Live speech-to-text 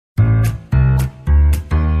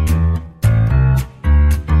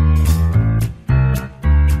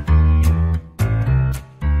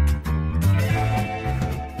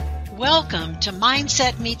Welcome to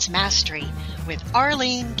Mindset Meets Mastery with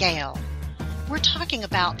Arlene Gale. We're talking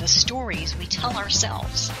about the stories we tell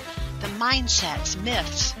ourselves, the mindsets,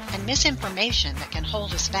 myths, and misinformation that can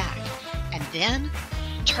hold us back, and then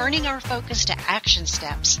turning our focus to action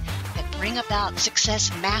steps that bring about success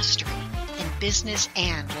mastery in business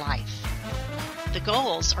and life. The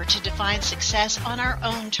goals are to define success on our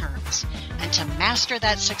own terms and to master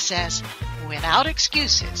that success without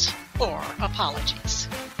excuses or apologies.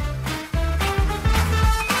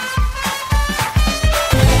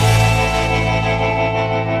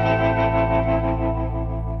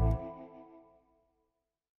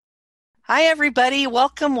 Hi, everybody.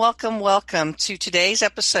 Welcome to today's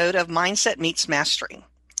episode of Mindset Meets Mastery.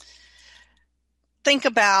 Think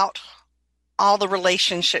about all the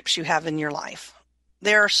relationships you have in your life.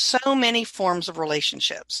 There are so many forms of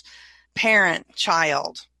relationships: parent,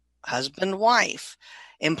 child, husband, wife,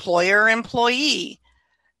 employer, employee,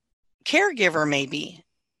 caregiver maybe.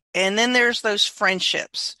 And then there's those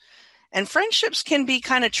friendships. And friendships can be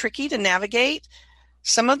kind of tricky to navigate.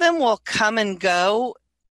 Some of them will come and go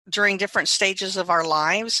during different stages of our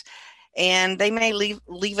lives, and they may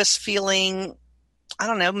leave us feeling, I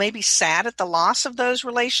don't know, maybe sad at the loss of those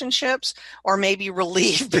relationships, or maybe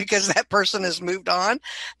relieved because that person has moved on.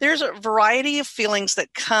 There's a variety of feelings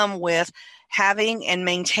that come with having and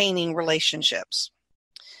maintaining relationships.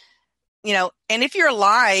 You know, and if you're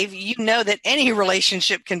alive, you know that any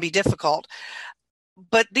relationship can be difficult,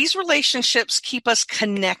 but these relationships keep us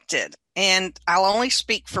connected. And I'll only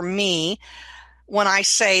speak for me when I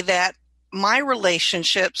say that my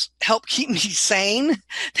relationships help keep me sane.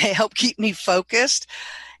 They help keep me focused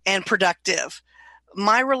and productive.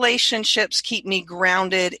 My relationships keep me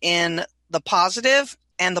grounded in the positive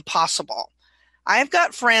and the possible. I've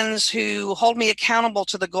got friends who hold me accountable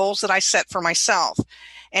to the goals that I set for myself.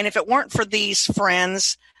 And if it weren't for these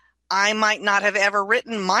friends, I might not have ever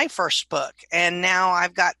written my first book. And now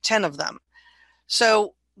I've got 10 of them.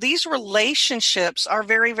 So these relationships are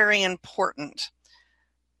very, very important.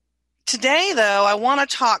 Today, though, I want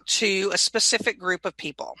to talk to a specific group of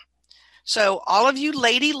people. So all of you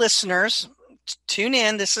lady listeners, tune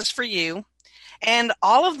in. This is for you. And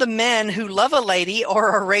all of the men who love a lady or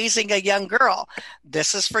are raising a young girl,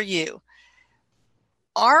 this is for you.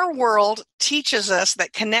 Our world teaches us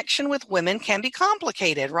that connection with women can be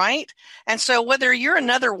complicated, right? And so whether you're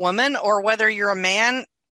another woman or whether you're a man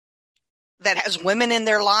that has women in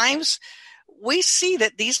their lives, we see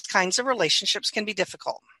that these kinds of relationships can be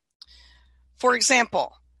difficult. For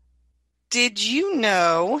example, did you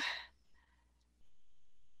know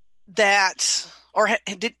that, or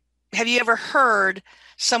have you ever heard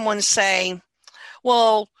someone say,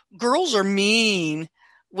 well, girls are mean,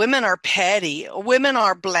 women are petty, women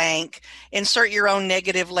are blank, insert your own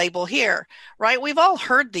negative label here, right? We've all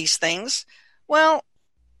heard these things. Well,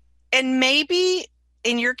 and maybe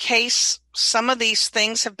in your case, some of these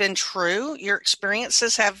things have been true. Your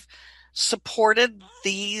experiences have supported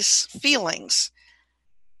these feelings.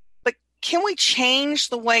 But can we change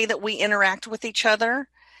the way that we interact with each other?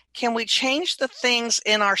 Can we change the things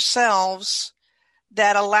in ourselves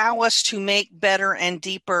that allow us to make better and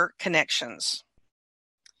deeper connections?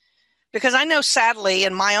 Because I know, sadly,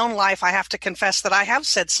 in my own life, I have to confess that I have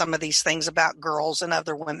said some of these things about girls and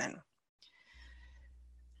other women.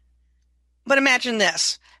 But imagine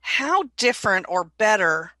this: how different or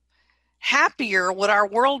better, happier would our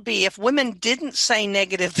world be if women didn't say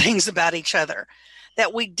negative things about each other,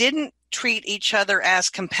 that we didn't treat each other as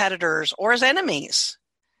competitors or as enemies?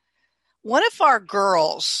 What if our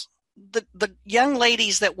girls, the young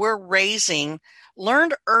ladies that we're raising,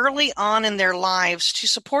 learned early on in their lives to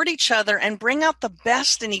support each other and bring out the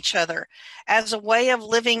best in each other as a way of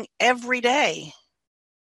living every day?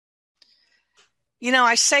 You know,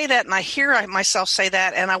 I say that and I hear myself say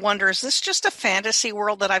that and I wonder, is this just a fantasy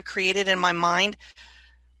world that I've created in my mind?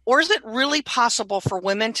 Or is it really possible for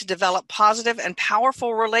women to develop positive and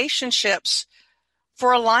powerful relationships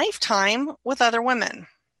for a lifetime with other women?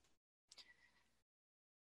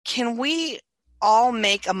 Can we all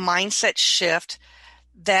make a mindset shift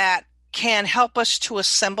that can help us to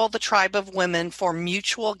assemble the tribe of women for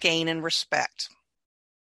mutual gain and respect?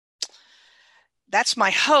 That's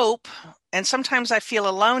my hope. And sometimes I feel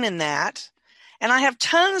alone in that. And I have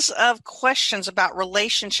tons of questions about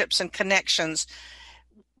relationships and connections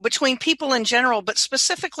between people in general, but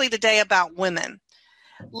specifically today about women.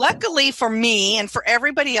 Luckily for me and for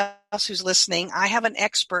everybody else who's listening, I have an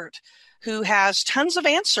expert who has tons of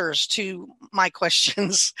answers to my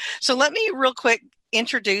questions. So let me real quick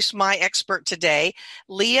introduce my expert today.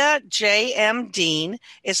 Leah J.M. Dean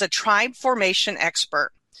is a tribe formation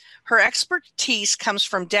expert. Her expertise comes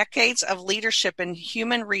from decades of leadership in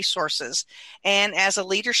human resources and as a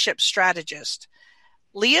leadership strategist.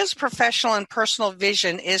 Leah's professional and personal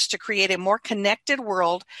vision is to create a more connected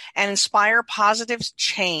world and inspire positive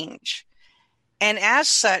change. And as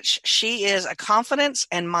such, she is a confidence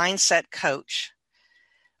and mindset coach.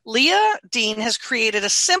 Leah Dean has created a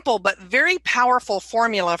simple but very powerful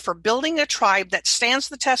formula for building a tribe that stands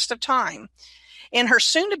the test of time. In her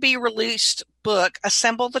soon-to-be released book,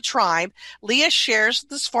 Assemble the Tribe, Leah shares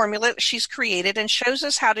this formula that she's created and shows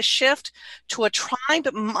us how to shift to a tribe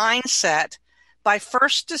mindset by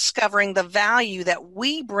first discovering the value that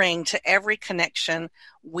we bring to every connection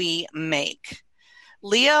we make.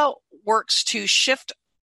 Leah works to shift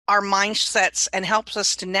our mindsets and helps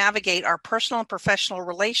us to navigate our personal and professional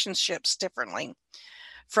relationships differently.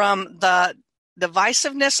 From the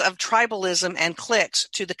divisiveness of tribalism and cliques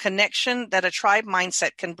to the connection that a tribe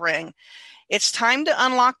mindset can bring. It's time to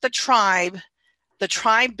unlock the tribe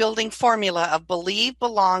building formula of believe,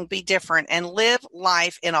 belong, be different, and live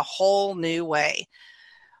life in a whole new way.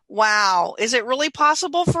 Wow. Is it really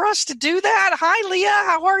possible for us to do that? Hi, Leah.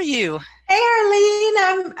 How are you? Hey,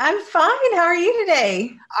 Arlene. I'm fine. How are you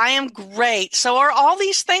today? I am great. So are all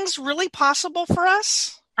these things really possible for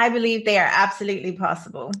us? I believe they are absolutely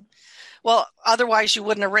possible. Well, otherwise you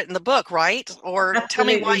wouldn't have written the book, right? Or Absolutely tell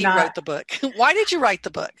me why you not. wrote the book. Why did you write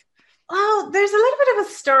the book? Well, there's a little bit of a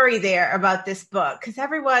story there about this book because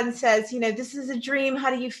everyone says, this is a dream.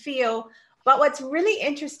 How do you feel? But what's really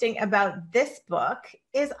interesting about this book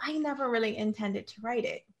is I never really intended to write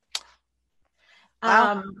it.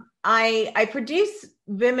 Wow. I produce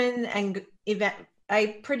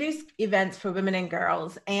events for women and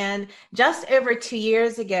girls. And just over 2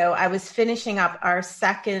 years ago, I was finishing up our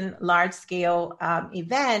second large scale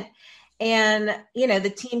event. And,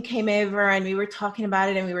 the team came over and we were talking about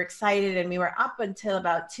it and we were excited and we were up until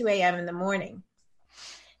about 2 a.m. in the morning.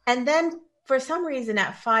 And then for some reason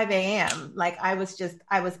at 5 a.m., I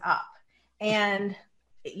was up. And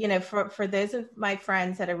for those of my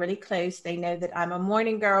friends that are really close, they know that I'm a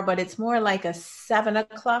morning girl, but it's more like a 7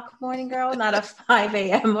 o'clock morning girl, not a 5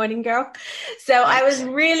 a.m. morning girl. So I was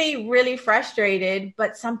really, really frustrated,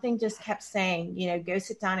 but something just kept saying, go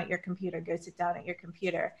sit down at your computer, go sit down at your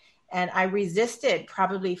computer. And I resisted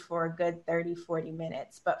probably for a good 30, 40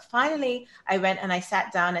 minutes. But finally, I went and I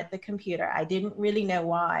sat down at the computer. I didn't really know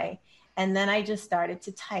why. And then I just started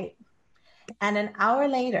to type. And an hour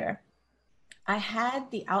later, I had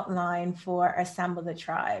the outline for Assemble the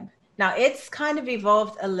Tribe. Now, it's kind of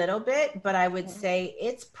evolved a little bit, but I would say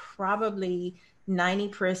it's probably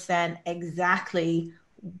 90% exactly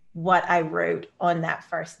what I wrote on that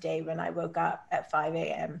first day when I woke up at 5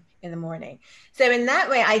 a.m. in the morning. So in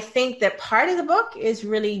that way, I think that part of the book is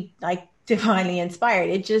really divinely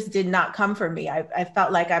inspired. It just did not come from me. I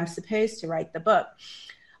felt like I'm supposed to write the book.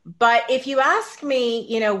 But if you ask me,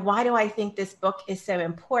 why do I think this book is so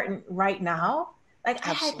important right now?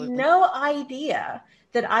 Absolutely. I had no idea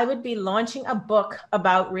that I would be launching a book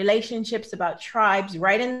about relationships, about tribes,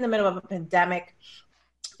 right in the middle of a pandemic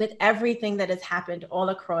with everything that has happened all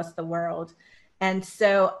across the world. And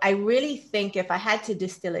so I really think if I had to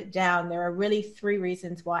distill it down, there are really 3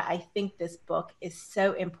 reasons why I think this book is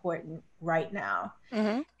so important right now.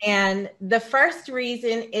 Mm-hmm. And the first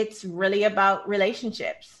reason, it's really about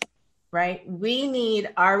relationships, right? We need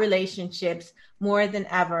our relationships more than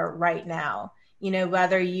ever right now.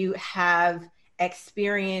 Whether you have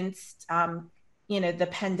experienced, the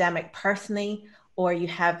pandemic personally, or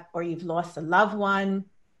you've lost a loved one,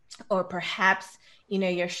 or perhaps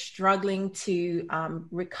you're struggling to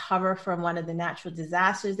recover from one of the natural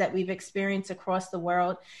disasters that we've experienced across the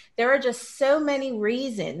world. There are just so many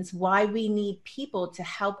reasons why we need people to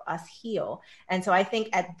help us heal. And so I think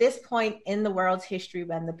at this point in the world's history,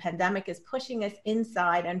 when the pandemic is pushing us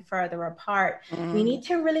inside and further apart, we need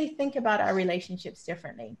to really think about our relationships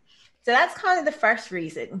differently. So that's kind of the first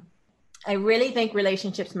reason. I really think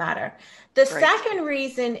relationships matter. The second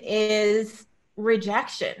reason is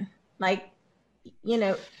rejection.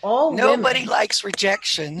 Nobody likes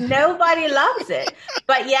rejection. Nobody loves it.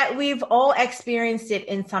 But yet we've all experienced it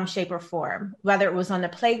in some shape or form, whether it was on the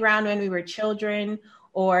playground when we were children,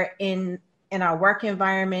 or in our work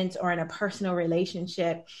environment, or in a personal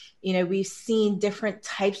relationship. We've seen different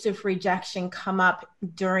types of rejection come up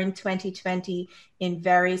during 2020 in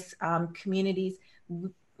various communities.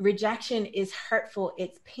 Rejection is hurtful,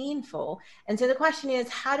 it's painful. And so the question is,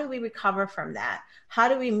 how do we recover from that? How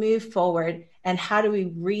do we move forward? And how do we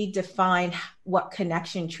redefine what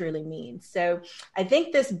connection truly means? So I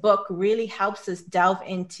think this book really helps us delve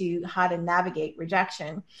into how to navigate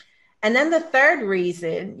rejection. And then the third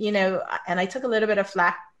reason, and I took a little bit of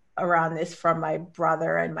flack around this from my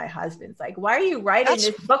brother and my husband's like, why are you writing That's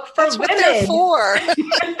this book for that's what they're women? for.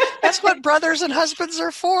 That's what brothers and husbands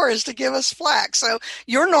are for, is to give us flack. So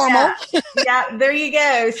you're Yeah. normal. Yeah, there you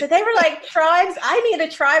go. So they were like, tribes, I need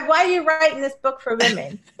a tribe. Why are you writing this book for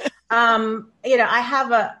women? I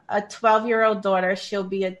have a 12-year-old daughter. She'll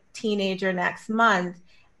be a teenager next month.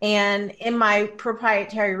 And in my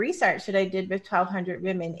proprietary research that I did with 1,200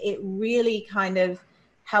 women, it really kind of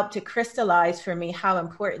helped to crystallize for me how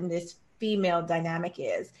important this female dynamic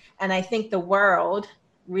is. And I think the world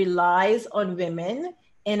relies on women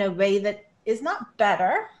in a way that is not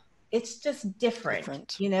better, it's just different.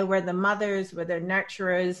 Different. We're the mothers, we're the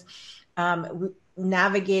nurturers.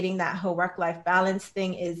 Navigating that whole work-life balance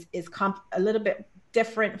thing is a little bit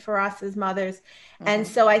different for us as mothers. Mm-hmm. And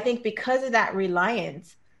so I think because of that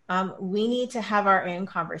reliance, we need to have our own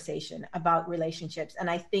conversation about relationships. And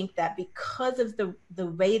I think that because of the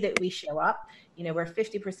way that we show up, we're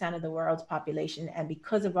 50% of the world's population. And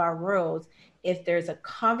because of our roles, if there's a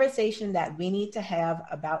conversation that we need to have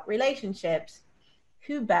about relationships,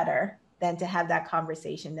 who better than to have that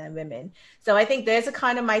conversation than women? So I think there's a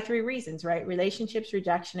kind of my 3 reasons, right? Relationships,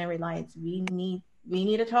 rejection, and reliance. We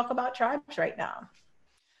need to talk about tribes right now.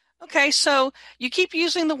 Okay, so you keep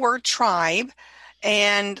using the word tribe,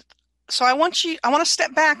 and so I want to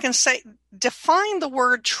step back and define the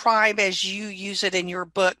word tribe as you use it in your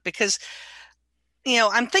book, because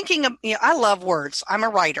I'm thinking of, I love words. I'm a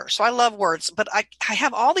writer, so I love words, but I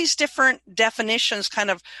have all these different definitions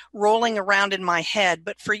kind of rolling around in my head.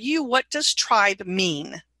 But for you, what does tribe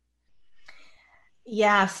mean?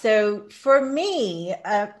 Yeah. So for me,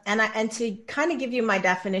 and to kind of give you my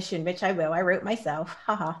definition, which I will, I wrote myself.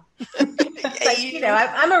 Haha.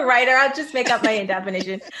 I'm a writer. I'll just make up my own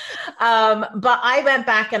definition. But I went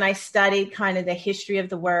back and I studied kind of the history of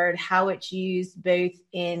the word, how it's used both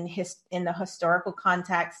in the historical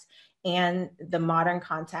context and the modern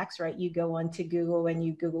context, right? You go onto Google and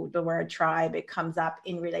you Google the word tribe, it comes up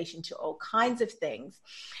in relation to all kinds of things.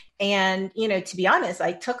 And, to be honest,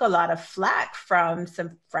 I took a lot of flack from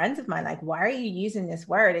some friends of mine, like, why are you using this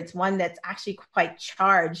word? It's one that's actually quite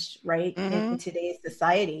charged, right, in today's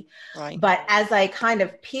society. Right. But as I kind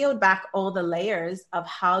of peeled back all the layers of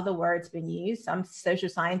how the word's been used, some social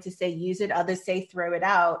scientists say use it, others say throw it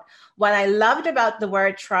out. What I loved about the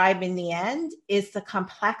word tribe in the end is the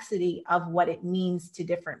complexity of what it means to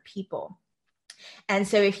different people. And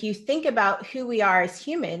so if you think about who we are as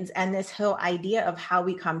humans and this whole idea of how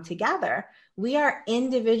we come together, we are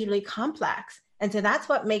individually complex. And so that's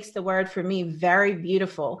what makes the word for me very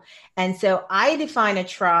beautiful. And so I define a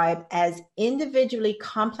tribe as individually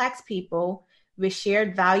complex people with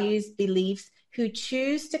shared values, beliefs, who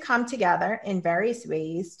choose to come together in various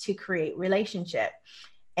ways to create relationship.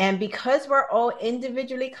 And because we're all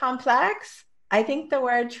individually complex, I think the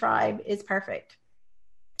word tribe is perfect.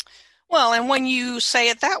 Well, and when you say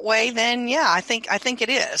it that way, then yeah, I think it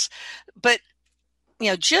is. But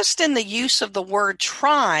just in the use of the word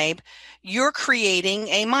tribe, you're creating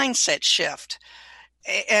a mindset shift.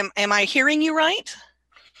 Am I hearing you right?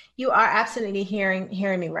 You are absolutely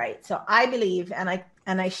hearing me right. So I believe, and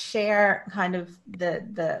I share kind of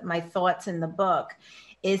my thoughts in the book,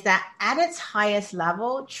 is that at its highest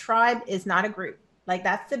level, tribe is not a group. Like,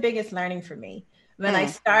 that's the biggest learning for me. When I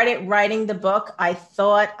started writing the book, I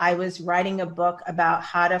thought I was writing a book about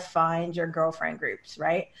how to find your girlfriend groups,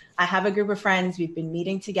 right? I have a group of friends. We've been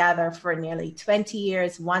meeting together for nearly 20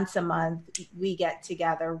 years. Once a month, we get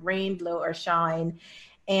together, rain, blow, or shine.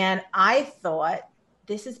 And I thought,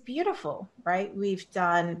 this is beautiful, right? We've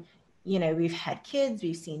done, we've had kids,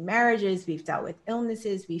 we've seen marriages, we've dealt with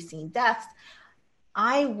illnesses, we've seen deaths.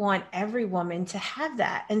 I want every woman to have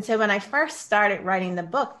that. And so when I first started writing the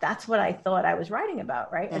book, that's what I thought I was writing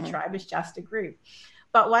about, right? A tribe is just a group.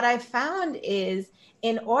 But what I found is,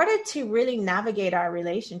 in order to really navigate our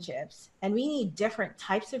relationships, and we need different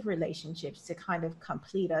types of relationships to kind of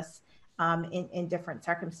complete us in different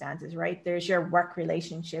circumstances, right? There's your work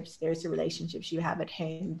relationships, there's the relationships you have at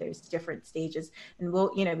home, there's different stages. And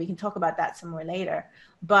we can talk about that some more later.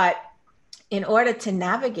 But in order to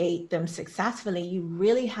navigate them successfully, you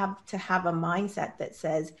really have to have a mindset that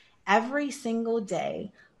says, every single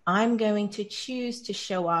day, I'm going to choose to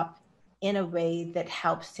show up in a way that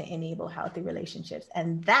helps to enable healthy relationships.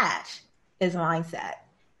 And that is mindset.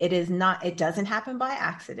 It doesn't happen by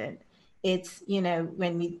accident. It's,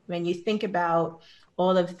 when you think about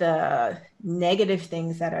all of the negative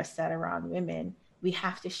things that are said around women, we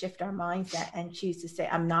have to shift our mindset and choose to say,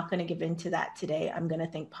 I'm not going to give in to that today. I'm going to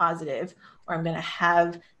think positive, or I'm going to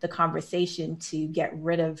have the conversation to get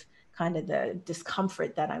rid of kind of the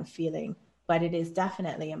discomfort that I'm feeling. But it is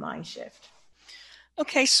definitely a mind shift.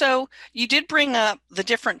 Okay, so you did bring up the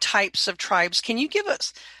different types of tribes. Can you give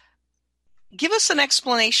us an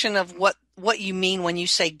explanation of what you mean when you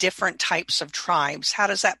say different types of tribes? How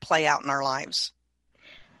does that play out in our lives?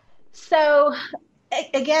 So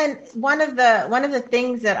again, one of the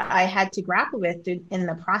things that I had to grapple with in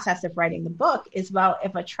the process of writing the book is, well,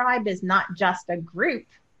 if a tribe is not just a group,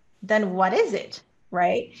 then what is it,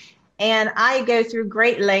 right? And I go through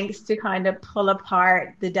great lengths to kind of pull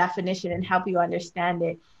apart the definition and help you understand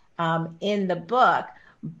it in the book.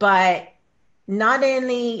 But not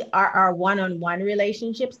only are our one-on-one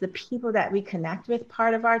relationships, the people that we connect with,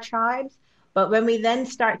 part of our tribes, but when we then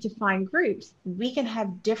start to find groups, we can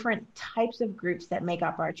have different types of groups that make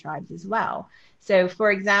up our tribes as well. So,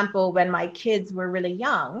 for example, when my kids were really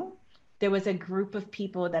young, there was a group of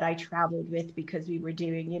people that I traveled with because we were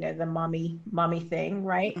doing, the mommy thing,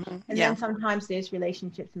 right? And Yeah. then sometimes those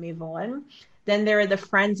relationships move on. Then there are the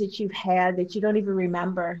friends that you've had that you don't even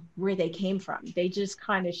remember where they came from. They just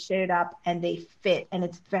kind of showed up and they fit, and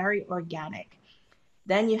it's very organic.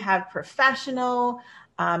 Then you have professional,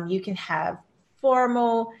 you can have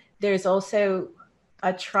formal. There's also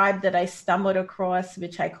a tribe that I stumbled across,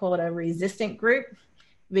 which I call it a resistant group,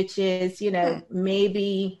 which is, Hmm.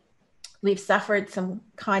 maybe we've suffered some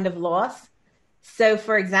kind of loss. So,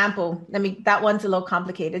 for example, that one's a little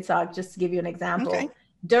complicated. So, I'll just give you an Okay. example.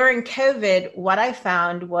 During COVID, what I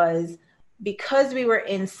found was because we were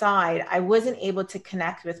inside, I wasn't able to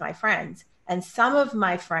connect with my friends. And some of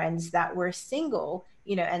my friends that were single,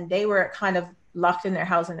 and they were kind of locked in their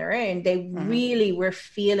house on their own, they Hmm. really were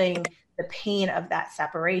feeling the pain of that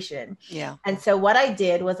separation. Yeah. And so, what I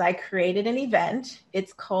did was I created an event.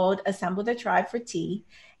 It's called Assemble the Tribe for Tea.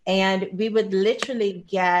 And we would literally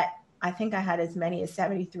get, I think I had as many as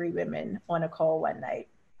 73 women on a call one night.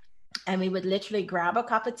 And we would literally grab a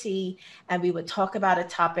cup of tea and we would talk about a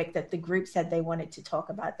topic that the group said they wanted to talk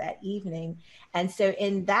about that evening. And so,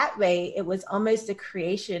 in that way, it was almost a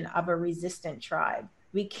creation of a resistant tribe.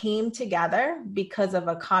 We came together because of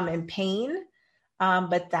a common pain,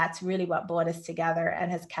 but that's really what brought us together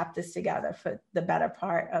and has kept us together for the better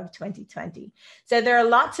part of 2020. So there are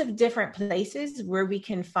lots of different places where we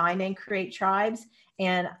can find and create tribes.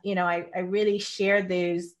 And, I really share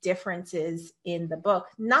those differences in the book,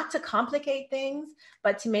 not to complicate things,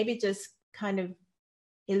 but to maybe just kind of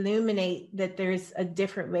illuminate that there's a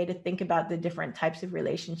different way to think about the different types of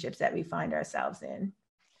relationships that we find ourselves in.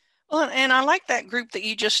 Well, and I like that group that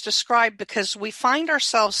you just described because we find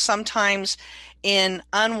ourselves sometimes in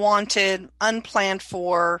unwanted, unplanned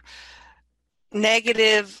for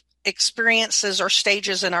negative experiences or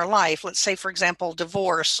stages in our life. Let's say, for example,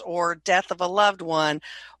 divorce or death of a loved one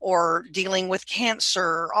or dealing with cancer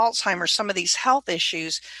or Alzheimer's, some of these health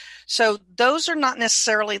issues. So those are not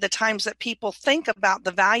necessarily the times that people think about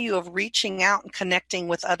the value of reaching out and connecting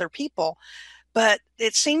with other people. But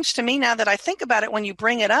it seems to me now that I think about it when you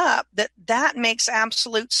bring it up that makes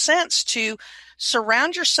absolute sense to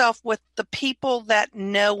surround yourself with the people that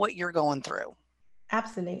know what you're going through.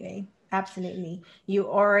 Absolutely. Absolutely. You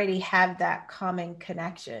already have that common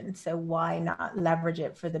connection. So why not leverage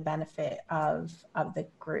it for the benefit of the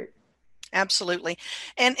group? Absolutely.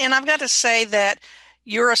 And I've got to say that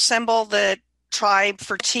your Assemble the Tribe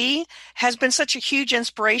for Tea has been such a huge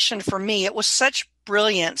inspiration for me. It was such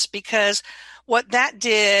brilliance because what that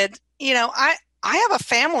did, I have a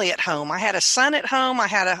family at home. I had a son at home. I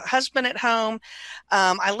had a husband at home.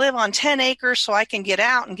 I live on 10 acres so I can get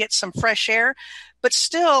out and get some fresh air. But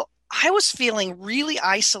still, I was feeling really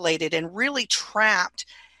isolated and really trapped.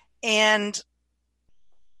 And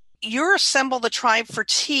your Assemble the Tribe for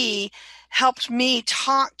Tea helped me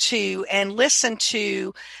talk to and listen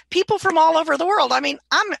to people from all over the world. I mean,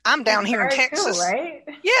 I'm That's down here in very cool, Texas. right?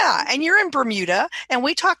 Yeah, and you're in Bermuda, and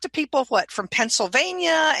we talk to people from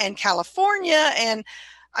Pennsylvania and California and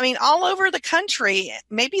I mean all over the country,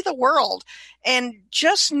 maybe the world. And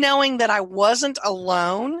just knowing that I wasn't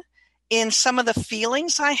alone in some of the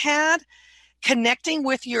feelings I had, connecting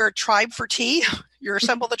with your tribe for tea, your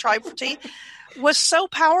Assemble the Tribe for Tea, was so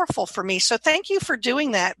powerful for me. So thank you for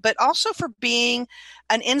doing that, but also for being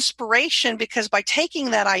an inspiration because by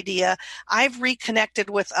taking that idea, I've reconnected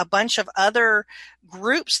with a bunch of other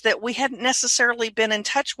groups that we hadn't necessarily been in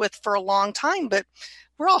touch with for a long time, but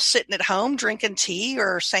we're all sitting at home drinking tea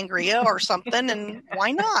or sangria or something, and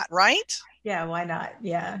why not, right? Yeah, why not?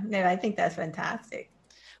 Yeah. No, I think that's fantastic.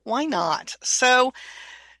 Why not? So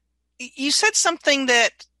you said something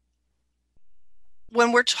that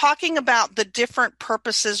when we're talking about the different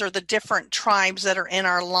purposes or the different tribes that are in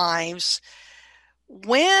our lives,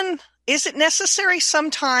 when is it necessary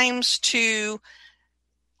sometimes to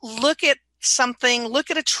look at something,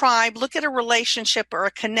 look at a tribe, look at a relationship or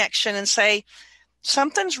a connection and say,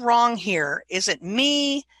 something's wrong here. Is it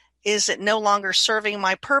me? Is it no longer serving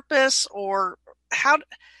my purpose? Or how?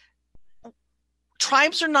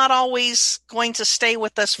 Tribes are not always going to stay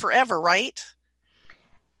with us forever, right?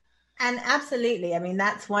 And absolutely. I mean,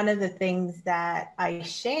 that's one of the things that I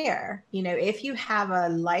share. You know, if you have a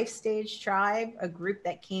life stage tribe, a group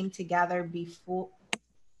that came together before,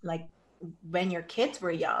 like when your kids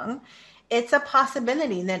were young, it's a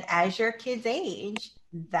possibility that as your kids age,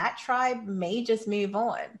 that tribe may just move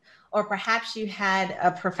on. Or perhaps you had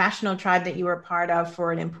a professional tribe that you were part of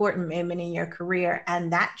for an important moment in your career,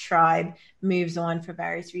 and that tribe moves on for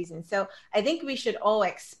various reasons. So I think we should all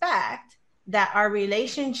expect that our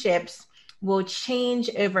relationships will change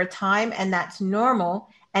over time, and that's normal.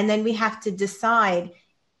 And then we have to decide,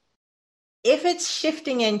 if it's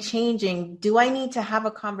shifting and changing, do I need to have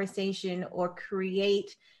a conversation or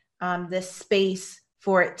create the space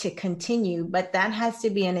for it to continue? But that has to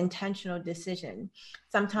be an intentional decision.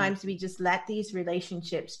 Sometimes we just let these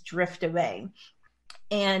relationships drift away.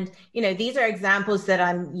 And, you know, these are examples that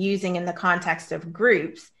I'm using in the context of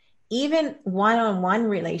groups. Even one-on-one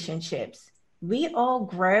relationships, we all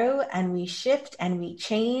grow and we shift and we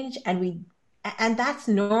change, and that's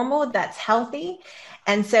normal, that's healthy.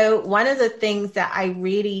 And so one of the things that I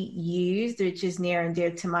really used, which is near and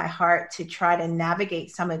dear to my heart to try to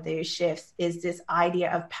navigate some of those shifts, is this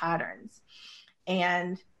idea of patterns.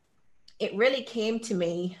 And it really came to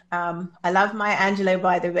me. I love Maya Angelou,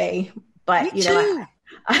 by the way, but Me too.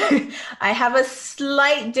 I have a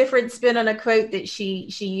slight different spin on a quote that she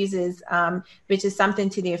uses, which is something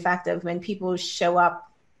to the effect of, when people show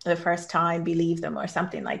up the first time, believe them, or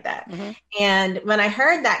something like that. Mm-hmm. And when I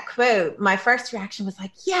heard that quote, my first reaction was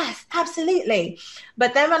like, yes, absolutely.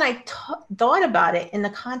 But then when I thought about it in the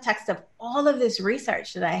context of all of this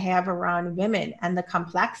research that I have around women and the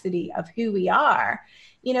complexity of who we are,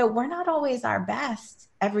 you know, we're not always our best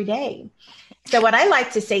every day. So what I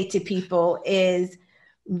like to say to people is,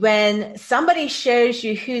 when somebody shows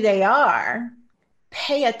you who they are,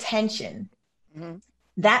 pay attention. Mm-hmm.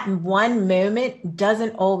 That one moment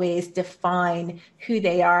doesn't always define who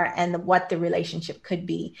they are and what the relationship could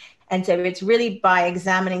be. And so it's really by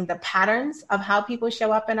examining the patterns of how people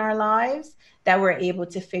show up in our lives that we're able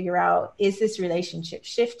to figure out, is this relationship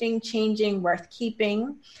shifting, changing, worth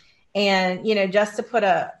keeping? And, you know, just to put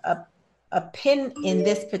a pin in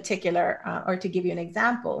this particular, or to give you an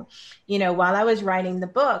example, you know, while I was writing the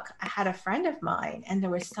book, I had a friend of mine, and there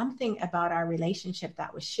was something about our relationship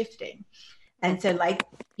that was shifting. And so, like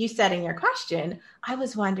you said in your question, I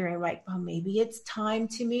was wondering, like, well, maybe it's time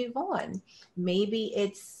to move on. Maybe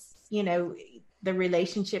it's, you know, the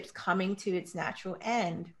relationship's coming to its natural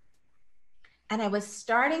end. And I was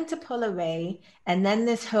starting to pull away. And then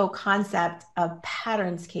this whole concept of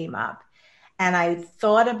patterns came up. And I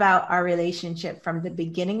thought about our relationship from the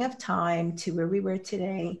beginning of time to where we were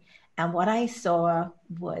today. And what I saw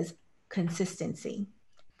was consistency.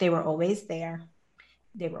 They were always there.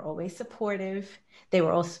 They were always supportive. They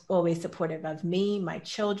were always supportive of me, my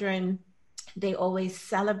children. They always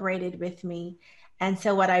celebrated with me. And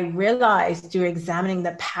so what I realized through examining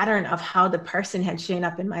the pattern of how the person had shown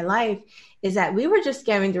up in my life is that we were just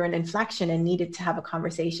going through an inflection and needed to have a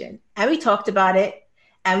conversation. And we talked about it,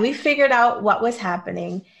 and we figured out what was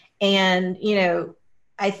happening. And, you know,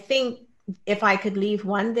 I think if I could leave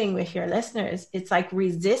one thing with your listeners, it's like,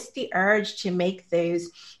 resist the urge to make those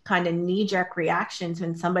kind of knee-jerk reactions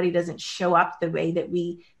when somebody doesn't show up the way that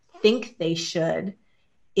we think they should.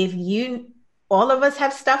 All of us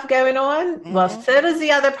have stuff going on, mm-hmm. Well, so does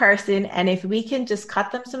the other person. And if we can just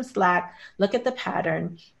cut them some slack, look at the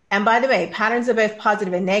pattern. And by the way, patterns are both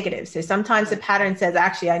positive and negative. So sometimes the pattern says,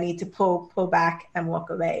 actually, I need to pull back and walk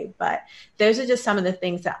away. But those are just some of the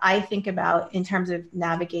things that I think about in terms of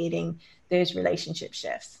navigating those relationship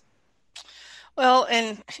shifts. Well,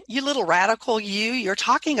 and you little radical, you're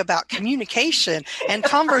talking about communication and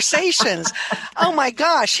conversations. Oh my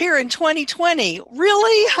gosh, here in 2020,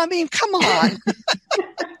 really? I mean, come on.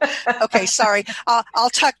 Okay, sorry. I'll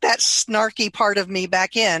tuck that snarky part of me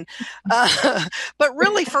back in. But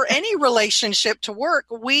really, for any relationship to work,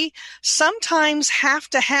 we sometimes have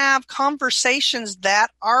to have conversations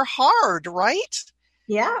that are hard, right?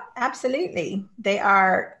 Yeah, absolutely. They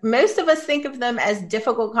are. Most of us think of them as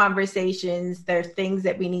difficult conversations. They're things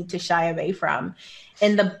that we need to shy away from.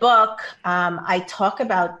 In the book, I talk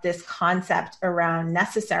about this concept around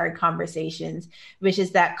necessary conversations, which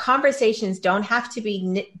is that conversations don't have to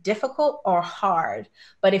be difficult or hard.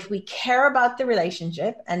 But if we care about the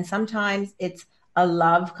relationship, and sometimes it's a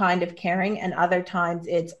love kind of caring, and other times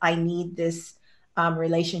it's, I need this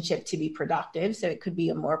relationship to be productive. So it could be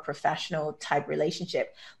a more professional type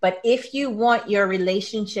relationship. But if you want your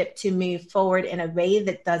relationship to move forward in a way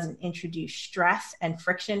that doesn't introduce stress and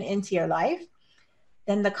friction into your life,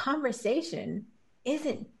 then the conversation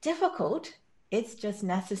isn't difficult. It's just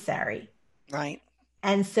necessary. Right.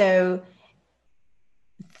 And so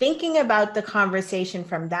thinking about the conversation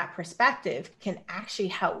from that perspective can actually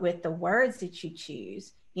help with the words that you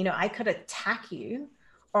choose. You know, I could attack you,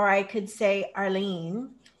 or I could say,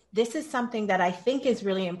 Arlene, this is something that I think is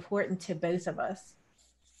really important to both of us.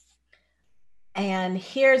 And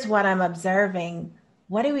here's what I'm observing.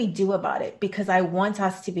 What do we do about it? Because I want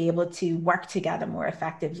us to be able to work together more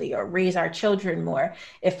effectively, or raise our children more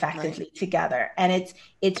effectively Right. together. And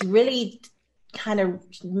it's really kind of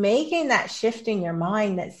making that shift in your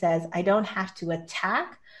mind that says, I don't have to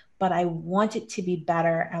attack, but I want it to be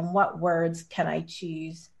better. And what words can I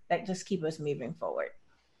choose that just keep us moving forward?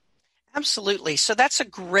 Absolutely. So that's a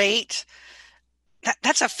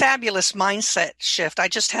fabulous mindset shift. I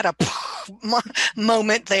just had a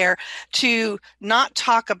moment there to not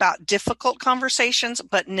talk about difficult conversations,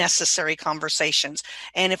 but necessary conversations.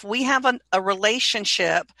 And if we have a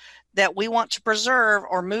relationship that we want to preserve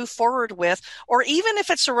or move forward with, or even if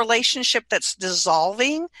it's a relationship that's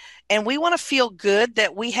dissolving and we want to feel good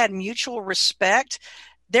that we had mutual respect,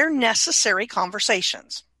 they're necessary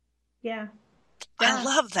conversations. Yeah. I Yeah.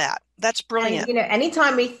 love that. That's And, brilliant. you know,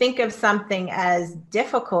 anytime we think of something as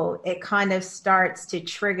difficult, it kind of starts to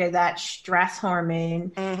trigger that stress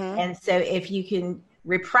hormone. Mm-hmm. And so if you can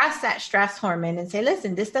repress that stress hormone and say,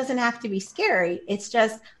 listen, this doesn't have to be scary. It's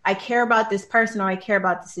just, I care about this person, or I care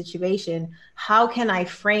about the situation. How can I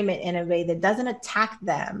frame it in a way that doesn't attack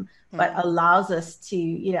them, but Mm-hmm. allows us to,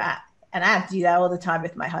 you know, and I have to do that all the time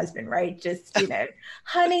with my husband, right? Just, you know,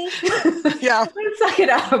 honey, Yeah. let's suck it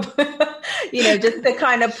up. You know, just to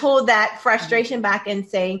kind of pull that frustration back and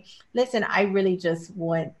say, listen, I really just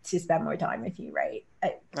want to spend more time with you, right?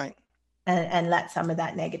 Right. And let some of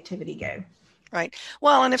that negativity go. Right.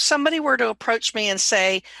 Well, and if somebody were to approach me and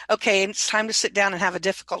say, okay, it's time to sit down and have a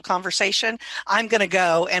difficult conversation, I'm going to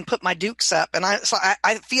go and put my dukes up. And I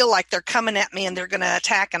feel like they're coming at me and they're going to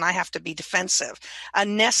attack and I have to be defensive. A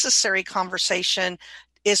necessary conversation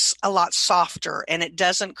is a lot softer and it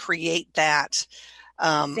doesn't create that.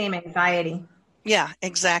 Same anxiety. Yeah,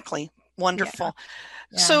 exactly. Yeah. Wonderful.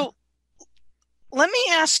 Yeah. So let me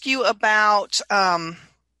ask you about,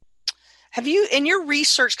 have you, in your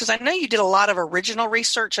research, because I know you did a lot of original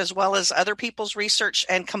research as well as other people's research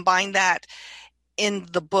and combined that in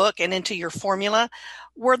the book and into your formula,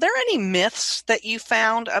 were there any myths that you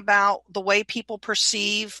found about the way people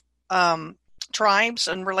perceive tribes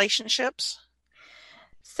and relationships?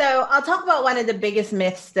 So I'll talk about one of the biggest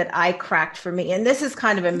myths that I cracked for me. And this is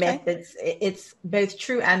kind of a myth Okay. it's both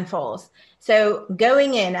true and false. So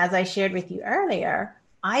going in, as I shared with you earlier,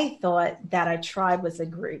 I thought that a tribe was a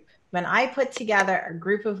group. When I put together a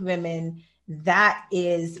group of women, that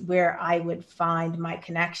is where I would find my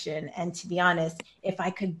connection. And to be honest, if I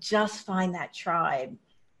could just find that tribe,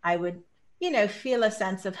 I would, you know, feel a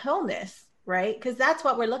sense of wholeness, right? Because that's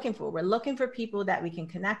what we're looking for. We're looking for people that we can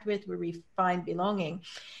connect with, where we find belonging.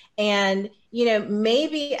 And, you know,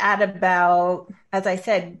 maybe at about, as I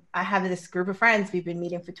said, I have this group of friends, we've been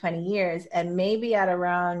meeting for 20 years, and maybe at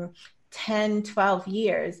around 10, 12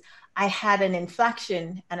 years, I had an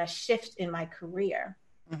inflection and a shift in my career.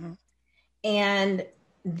 Mm-hmm. And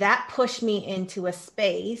that pushed me into a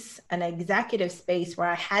space, an executive space, where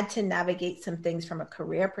I had to navigate some things from a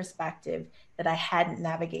career perspective that I hadn't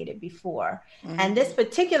navigated before. Mm-hmm. And this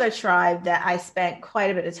particular tribe that I spent quite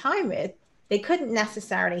a bit of time with, they couldn't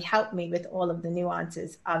necessarily help me with all of the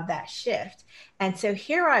nuances of that shift. And so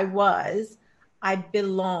here I was, I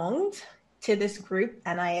belonged to this group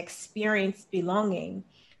and I experienced belonging.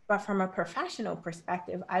 But from a professional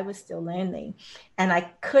perspective, I was still lonely and I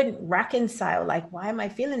couldn't reconcile, like, why am I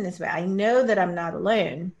feeling this way? I know that I'm not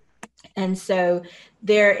alone. And so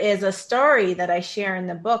there is a story that I share in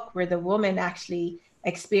the book where the woman actually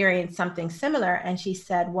experienced something similar. And she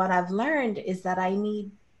said, what I've learned is that I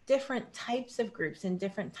need different types of groups and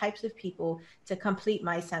different types of people to complete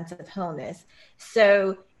my sense of wholeness.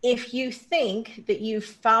 So if you think that you've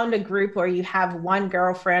found a group, or you have one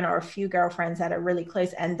girlfriend or a few girlfriends that are really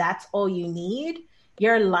close and that's all you need,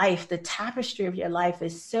 your life, the tapestry of your life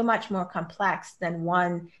is so much more complex than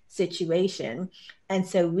one situation. And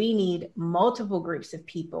so we need multiple groups of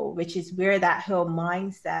people, which is where that whole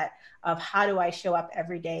mindset of how do I show up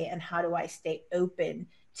every day and how do I stay open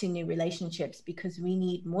to new relationships, because we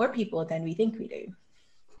need more people than we think we do.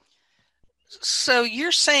 So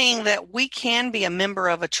you're saying that we can be a member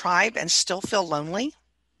of a tribe and still feel lonely?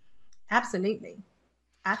 Absolutely.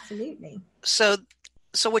 Absolutely. So,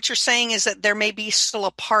 so what you're saying is that there may be still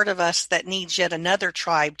a part of us that needs yet another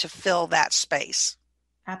tribe to fill that space.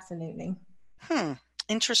 Absolutely. Hmm.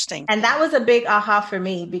 Interesting. And that was a big aha for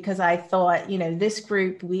me because I thought, this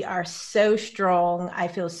group, we are so strong. I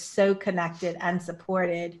feel so connected and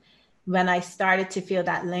supported. When I started to feel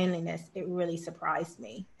that loneliness, it really surprised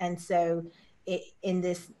me. And so in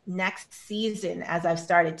this next season, as I've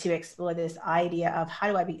started to explore this idea of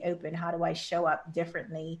how do I be open? How do I show up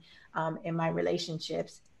differently in my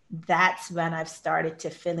relationships? That's when I've started to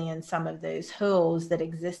fill in some of those holes that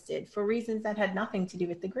existed for reasons that had nothing to do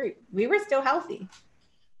with the group. We were still healthy.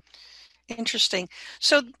 Interesting.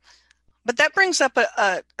 So, but that brings up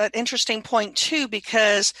an interesting point too,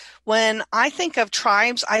 because when I think of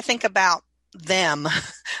tribes, I think about them,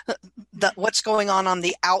 what's going on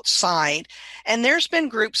the outside. And there's been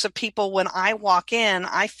groups of people when I walk in,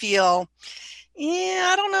 I feel, yeah,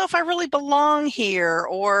 I don't know if I really belong here,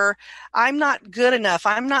 or I'm not good enough.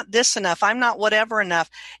 I'm not this enough. I'm not whatever enough.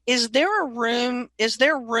 Is there room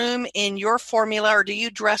in your formula, or do you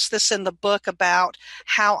address this in the book about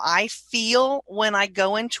how I feel when I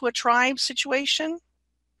go into a tribe situation?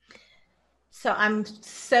 So I'm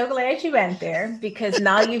so glad you went there because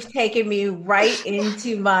now you've taken me right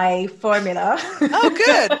into my formula. Oh,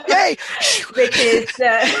 good. Yay. Which is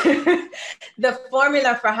the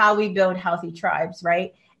formula for how we build healthy tribes,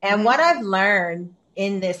 right? And what I've learned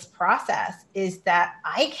in this process is that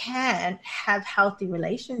I can't have healthy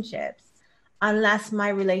relationships unless my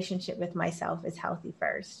relationship with myself is healthy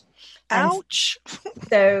first. Ouch.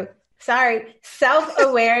 So, sorry,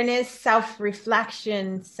 self-awareness,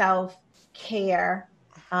 self-reflection, self-care,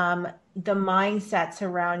 the mindsets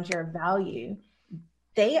around your value,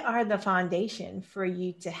 they are the foundation for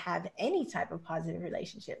you to have any type of positive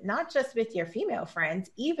relationship, not just with your female friends,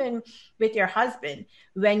 even with your husband.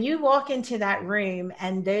 When you walk into that room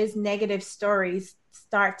and those negative stories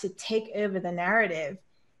start to take over the narrative,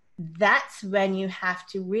 that's when you have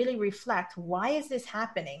to really reflect, why is this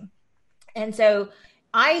happening? And so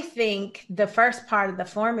I think the first part of the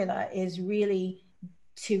formula is really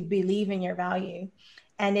to believe in your value.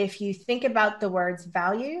 And if you think about the words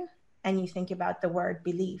value and you think about the word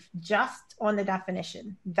belief, just on the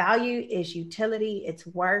definition, value is utility, it's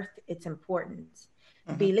worth, it's importance.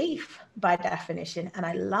 Belief, by definition, and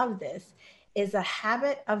I love this, is a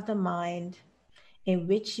habit of the mind in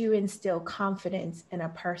which you instill confidence in a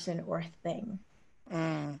person or thing.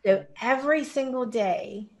 So every single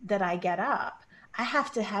day that I get up, I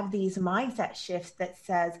have to have these mindset shifts that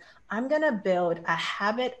says, I'm going to build a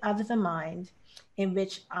habit of the mind in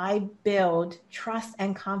which I build trust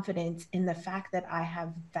and confidence in the fact that I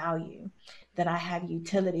have value, that I have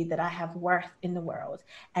utility, that I have worth in the world.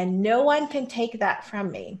 And no one can take that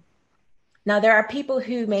from me. Now, there are people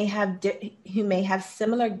who may have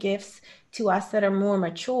similar gifts to us that are more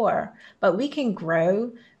mature, but we can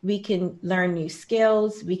grow, we can learn new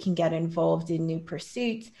skills, we can get involved in new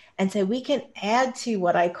pursuits. And so we can add to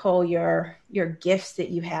what I call your gifts that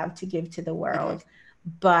you have to give to the world.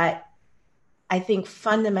 But I think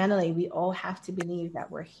fundamentally, we all have to believe that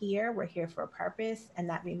we're here for a purpose, and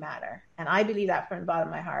that we matter. And I believe that from the bottom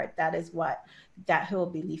of my heart. That is what that whole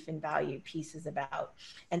belief in value piece is about.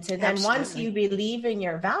 And so then once you believe in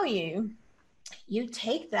your value, you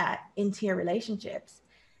take that into your relationships.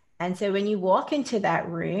 And so when you walk into that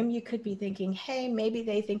room, you could be thinking, hey, maybe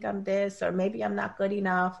they think I'm this, or maybe I'm not good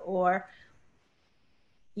enough, or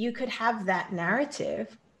you could have that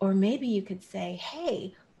narrative, or maybe you could say,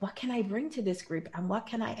 hey, what can I bring to this group and what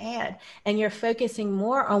can I add? And you're focusing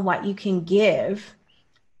more on what you can give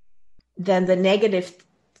than the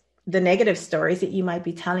negative stories that you might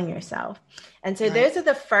be telling yourself. And so those are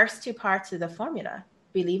the first two parts of the formula.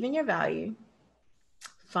 Believe in your value,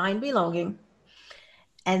 find belonging.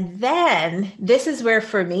 And then this is where,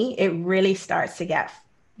 for me, it really starts to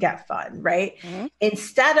get fun, right?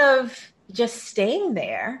 Instead of just staying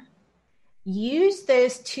there, use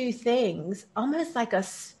those two things almost like a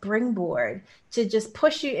springboard to just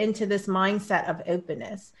push you into this mindset of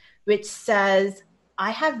openness, which says, I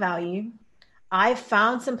have value. I've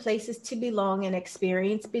found some places to belong and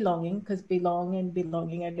experience belonging, because belong and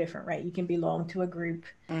belonging are different, right? You can belong to a group.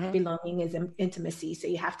 Belonging is intimacy. So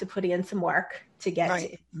you have to put in some work to get to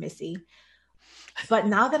intimacy. But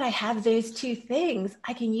now that I have those two things,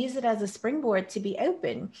 I can use it as a springboard to be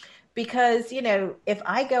open. Because, if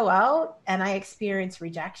I go out and I experience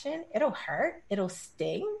rejection, it'll hurt, it'll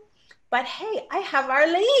sting. But hey, I have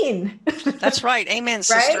Arlene. That's right. Amen,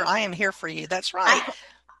 sister. Right? I am here for you. That's right.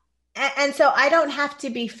 And so I don't have to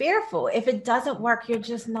be fearful. If it doesn't work, you're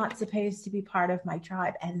just not supposed to be part of my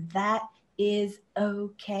tribe. And that is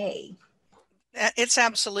okay. It's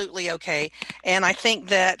absolutely okay. And I think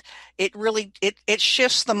that it really, it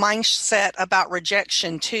shifts the mindset about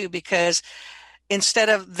rejection too, because instead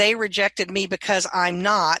of they rejected me because I'm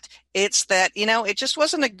not, it's that, it just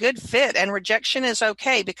wasn't a good fit, and rejection is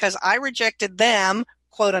okay because I rejected them,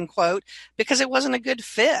 quote unquote, because it wasn't a good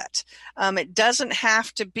fit. It doesn't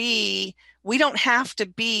have to be, we don't have to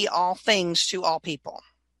be all things to all people.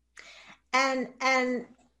 And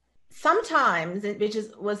sometimes,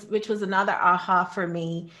 which was another aha for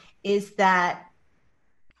me, is that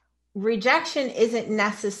rejection isn't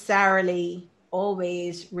necessarily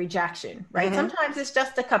always rejection, right? Mm-hmm. Sometimes it's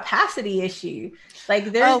just a capacity issue. Like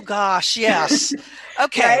there's, oh gosh, yes.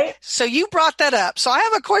 Okay. Right? So you brought that up. So I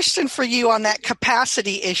have a question for you on that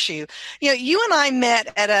capacity issue. You and I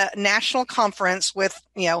met at a national conference with,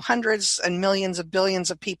 hundreds and millions of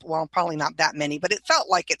billions of people. Well, probably not that many, but it felt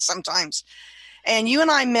like it sometimes. And you and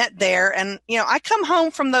I met there, and, I come home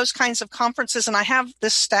from those kinds of conferences and I have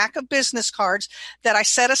this stack of business cards that I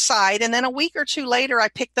set aside. And then a week or two later, I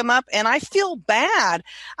pick them up and I feel bad.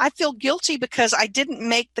 I feel guilty because I didn't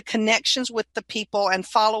make the connections with the people and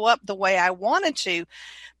follow up the way I wanted to.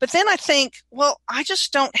 But then I think, well, I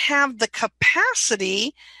just don't have the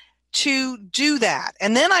capacity to do that.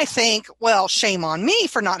 And then I think, well, shame on me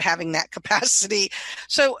for not having that capacity.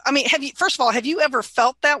 So, first of all, have you ever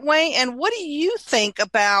felt that way? And what do you think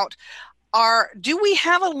about do we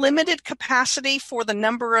have a limited capacity for the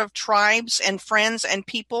number of tribes and friends and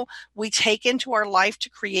people we take into our life to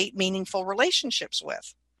create meaningful relationships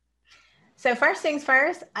with? So first things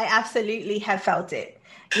first, I absolutely have felt it.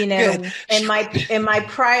 Good. in my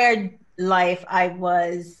prior life, I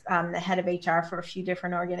was the head of HR for a few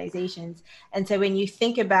different organizations. And so when you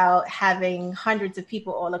think about having hundreds of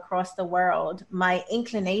people all across the world, my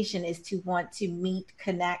inclination is to want to meet,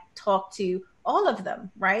 connect, talk to all of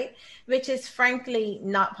them, right? Which is frankly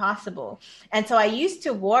not possible. And so I used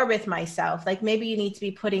to war with myself, like maybe you need to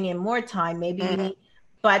be putting in more time, maybe you need.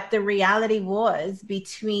 But the reality was,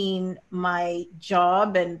 between my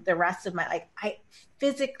job and the rest of my life, I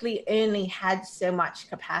physically only had so much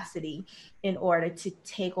capacity in order to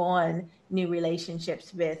take on new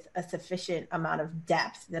relationships with a sufficient amount of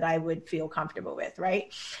depth that I would feel comfortable with,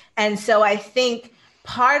 right? And so I think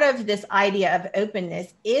part of this idea of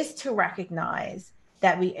openness is to recognize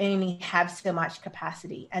that we only have so much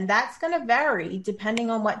capacity. And that's going to vary depending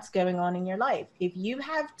on what's going on in your life. If you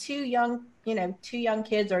have two young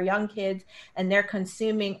kids or young kids and they're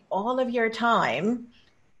consuming all of your time,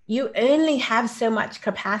 you only have so much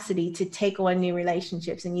capacity to take on new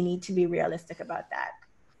relationships, and you need to be realistic about that.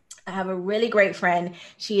 I have a really great friend.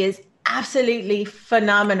 She is absolutely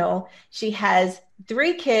phenomenal. She has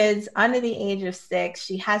 3 kids under the age of 6.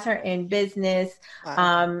 She has her own business.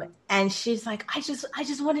 Wow. And she's like, I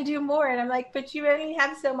just want to do more. And I'm like, but you only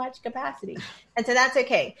have so much capacity. And so that's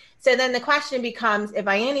okay. So then the question becomes, if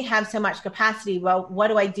I only have so much capacity, well, what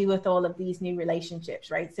do I do with all of these new relationships,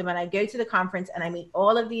 right? So when I go to the conference and I meet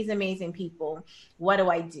all of these amazing people, what do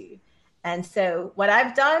I do? And so what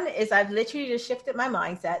I've done is I've literally just shifted my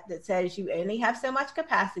mindset that says you only have so much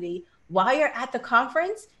capacity. While you're at the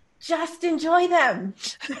conference, just enjoy them.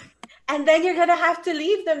 And then you're going to have to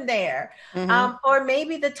leave them there. Mm-hmm. Or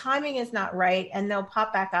maybe the timing is not right and they'll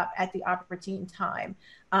pop back up at the opportune time.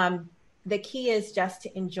 The key is just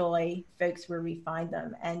to enjoy folks where we find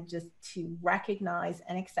them, and just to recognize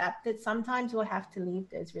and accept that sometimes we'll have to leave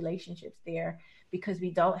those relationships there because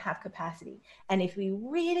we don't have capacity. And if we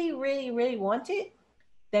really, really, really want it,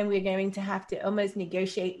 then we're going to have to almost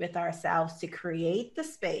negotiate with ourselves to create the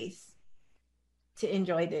space to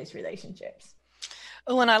enjoy those relationships.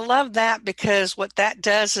 Oh, and I love that, because what that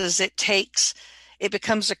does is it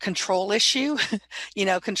becomes a control issue,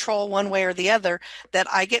 control one way or the other, that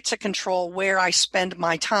I get to control where I spend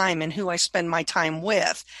my time and who I spend my time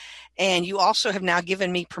with. And you also have now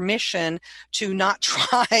given me permission to not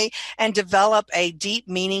try and develop a deep,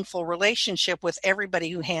 meaningful relationship with everybody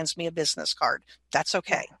who hands me a business card. That's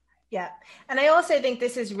okay. Yeah. And I also think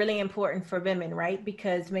this is really important for women, right?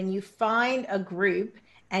 Because when you find a group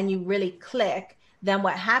and you really click, then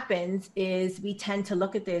what happens is we tend to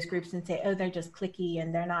look at those groups and say, oh, they're just cliquey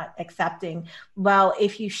and they're not accepting. Well,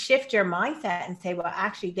 if you shift your mindset and say, well,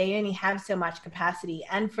 actually, they only have so much capacity.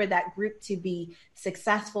 And for that group to be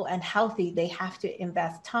successful and healthy, they have to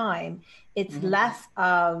invest time. It's mm-hmm. less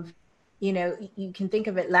of, you can think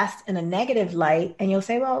of it less in a negative light, and you'll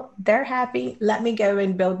say, well, they're happy. Let me go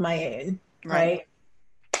and build my own. Right.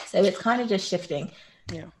 So it's kind of just shifting.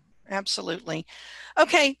 Yeah, absolutely.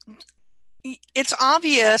 Okay. it's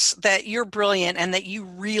obvious that you're brilliant and that you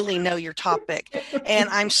really know your topic. And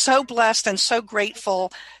I'm so blessed and so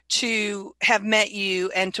grateful to have met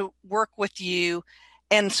you and to work with you.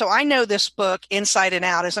 And so I know this book inside and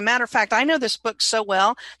out. As a matter of fact, I know this book so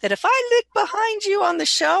well that if I look behind you on the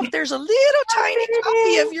shelf, there's a little tiny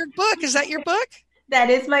copy of your book. Is that your book? That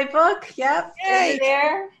is my book. Yep. Yay. Over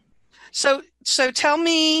there. So tell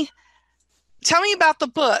me about the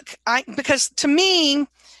book. Because to me,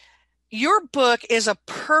 your book is a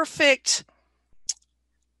perfect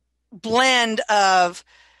blend of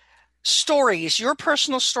stories, your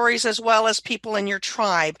personal stories, as well as people in your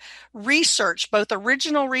tribe, research, both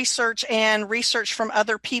original research and research from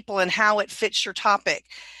other people and how it fits your topic.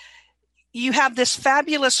 You have this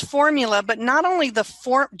fabulous formula, but not only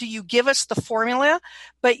do you give us the formula,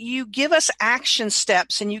 but you give us action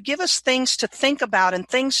steps and you give us things to think about and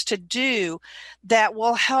things to do that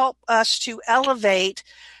will help us to elevate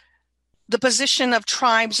the position of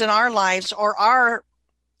tribes in our lives or our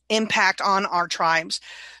impact on our tribes.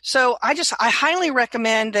 So I highly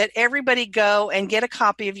recommend that everybody go and get a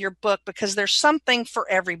copy of your book because there's something for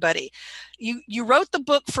everybody. You wrote the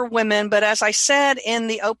book for women, but as I said in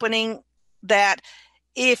the opening, that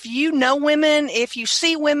if you know women, if you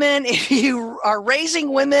see women, if you are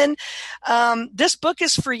raising women, this book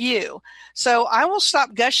is for you. So I will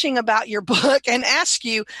stop gushing about your book and ask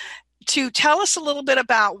you to tell us a little bit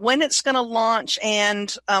about when it's going to launch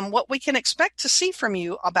and what we can expect to see from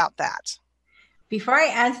you about that. Before I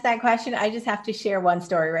answer that question, I just have to share one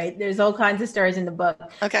story, right? There's all kinds of stories in the book.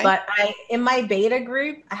 Okay. But in my beta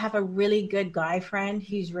group, I have a really good guy friend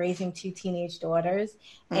who's raising 2 teenage daughters.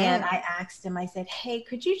 And I asked him, I said, hey,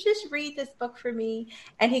 could you just read this book for me?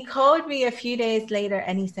 And he called me a few days later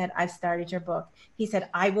and he said, I've started your book. He said,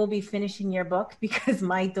 I will be finishing your book because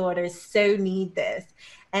my daughters so need this.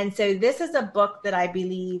 And so this is a book that I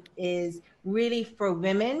believe is really for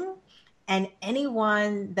women and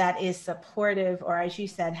anyone that is supportive, or as you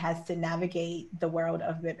said, has to navigate the world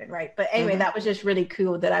of women, right? But anyway, that was just really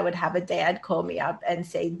cool that I would have a dad call me up and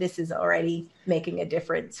say, this is already making a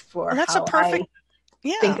difference for how I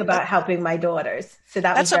think about helping my daughters. So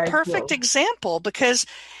that's a perfect example, because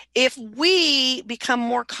if we become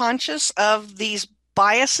more conscious of these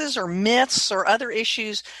biases or myths or other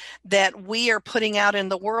issues that we are putting out in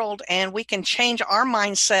the world, and we can change our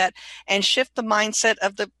mindset and shift the mindset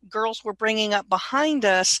of the girls we're bringing up behind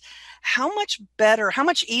us, how much better, how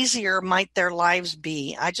much easier might their lives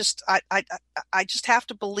be? I just have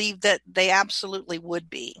to believe that they absolutely would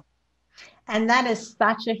be. And that is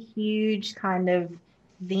such a huge kind of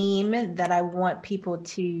theme that I want people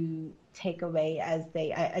to take away as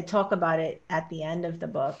I talk about it at the end of the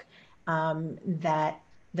book. That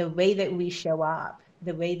the way that we show up,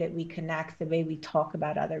 the way that we connect, the way we talk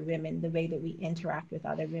about other women, the way that we interact with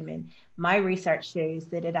other women, my research shows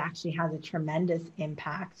that it actually has a tremendous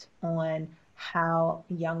impact on how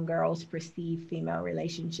young girls perceive female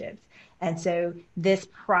relationships. And so this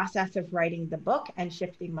process of writing the book and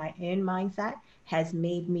shifting my own mindset has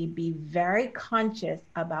made me be very conscious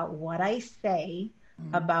about what I say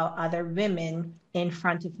about other women in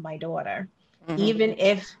front of my daughter, even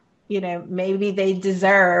if maybe they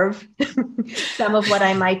deserve some of what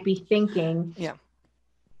I might be thinking. Yeah.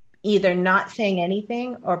 Either not saying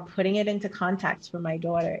anything or putting it into context for my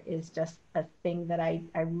daughter is just a thing that I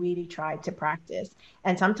really try to practice.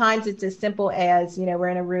 And sometimes it's as simple as, we're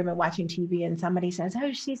in a room and watching TV and somebody says,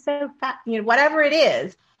 oh, she's so fat, whatever it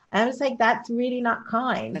is. And I was like, that's really not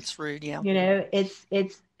kind. That's rude. Yeah.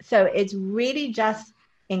 It's really just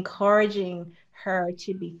encouraging her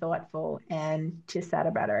to be thoughtful and to set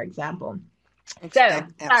a better example. So,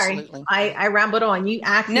 sorry, I rambled on. You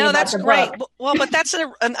asked me about that's the great. book. Well, but that's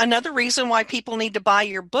another reason why people need to buy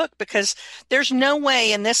your book, because there's no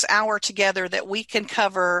way in this hour together that we can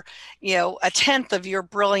cover, a tenth of your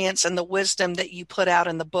brilliance and the wisdom that you put out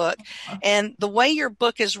in the book. And the way your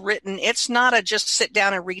book is written, it's not a just sit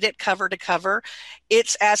down and read it cover to cover.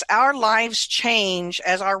 It's as our lives change,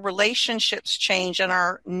 as our relationships change, and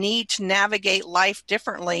our need to navigate life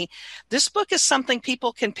differently. This book is something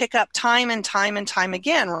people can pick up time and time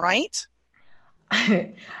again, right?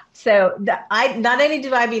 So not only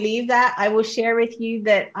do I believe that, I will share with you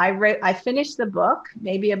that I finished the book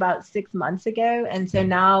maybe about 6 months ago. And so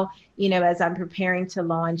now, as I'm preparing to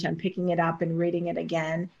launch, I'm picking it up and reading it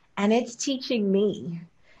again, and it's teaching me.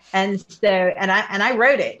 And so, and I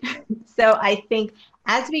wrote it. So I think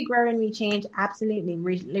as we grow and we change, absolutely,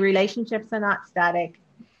 relationships are not static.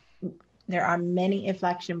 There are many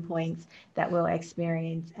inflection points that we'll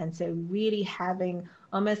experience. And so really having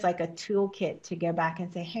almost like a toolkit to go back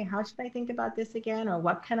and say, hey, how should I think about this again? Or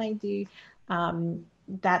what can I do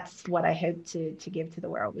that's what I hope to give to the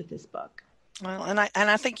world with this book. Well, and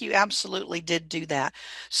I think you absolutely did do that.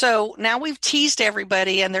 So now we've teased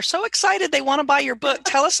everybody and they're so excited they want to buy your book.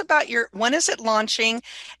 Tell us about when is it launching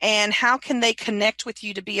and how can they connect with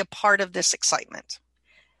you to be a part of this excitement?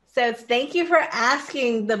 So thank you for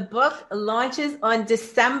asking. The book launches on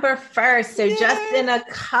December 1st. So just in a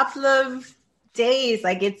couple of days,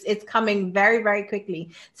 like it's coming very, very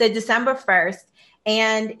quickly. So December 1st.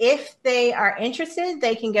 And if they are interested,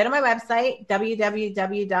 they can go to my website,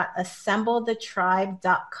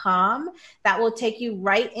 www.assemblethetribe.com. That will take you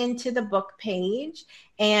right into the book page.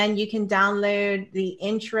 And you can download the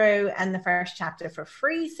intro and the first chapter for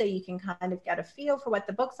free. So you can kind of get a feel for what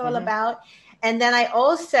the book's all about. And then I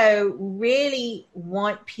also really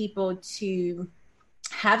want people to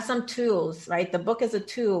have some tools, right? The book is a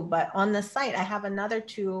tool, but on the site, I have another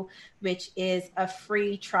tool, which is a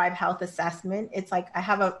free tribe health assessment. It's like I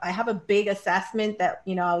have a big assessment that,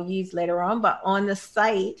 I'll use later on, but on the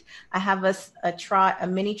site, I have a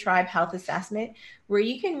mini tribe health assessment where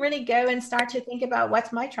you can really go and start to think about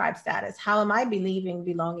what's my tribe status? How am I believing,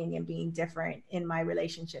 belonging, and being different in my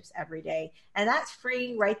relationships every day? And that's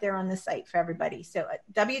free right there on the site for everybody. So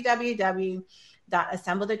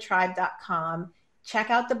www.assemblethetribe.com.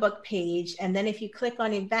 Check out the book page. And then if you click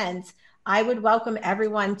on events, I would welcome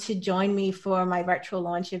everyone to join me for my virtual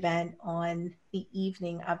launch event on the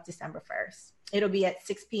evening of December 1st. It'll be at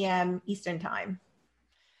 6 p.m. Eastern time.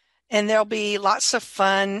 And there'll be lots of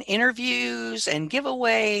fun interviews and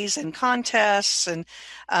giveaways and contests. And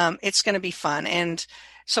it's going to be fun. And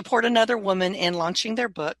support another woman in launching their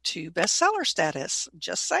book to bestseller status.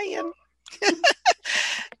 Just saying.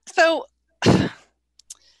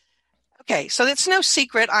 Okay, so it's no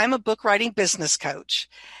secret I'm a book writing business coach.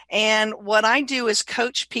 And what I do is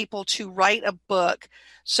coach people to write a book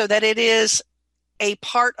so that it is a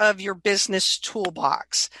part of your business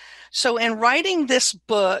toolbox. So in writing this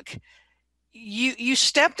book, you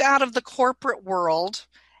stepped out of the corporate world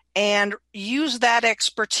and use that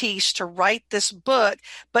expertise to write this book.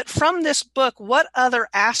 But from this book, what other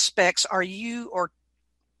aspects are you, or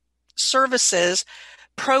services,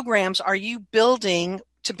 programs are you building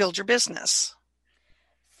to build your business?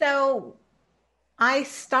 So I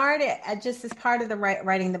started just as part of the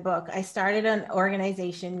writing the book, I started an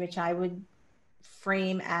organization which I would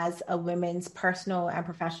frame as a women's personal and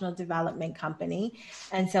professional development company.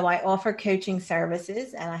 And so I offer coaching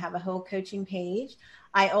services and I have a whole coaching page.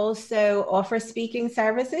 I also offer speaking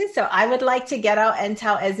services. So I would like to get out and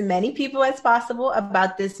tell as many people as possible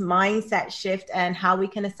about this mindset shift and how we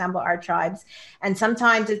can assemble our tribes. And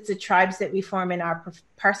sometimes it's the tribes that we form in our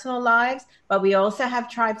personal lives, but we also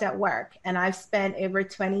have tribes at work. And I've spent over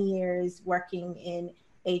 20 years working in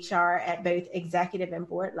HR at both executive and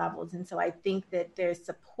board levels. And so I think that there's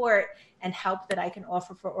support and help that I can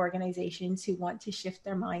offer for organizations who want to shift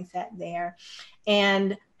their mindset there.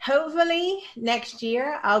 And hopefully next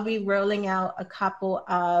year, I'll be rolling out a couple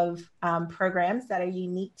of programs that are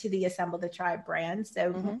unique to the Assemble the Tribe brand.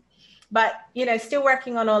 So, but, still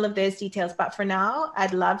working on all of those details. But for now,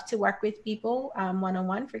 I'd love to work with people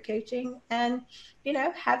one-on-one for coaching and,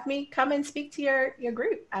 have me come and speak to your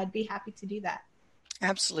group. I'd be happy to do that.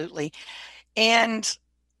 Absolutely. And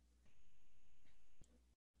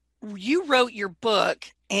you wrote your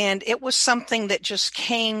book and it was something that just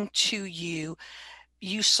came to you.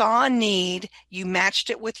 You saw a need, you matched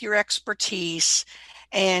it with your expertise,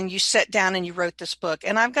 and you sat down and you wrote this book.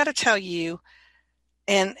 And I've got to tell you,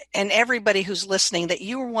 and everybody who's listening, that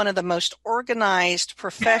you are one of the most organized,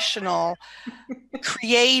 professional,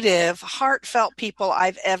 creative, heartfelt people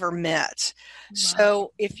I've ever met. Wow.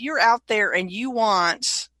 So if you're out there and you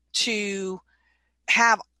want to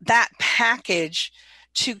have that package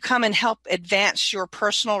to come and help advance your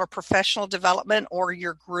personal or professional development or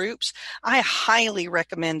your groups, I highly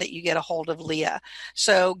recommend that you get a hold of Leah.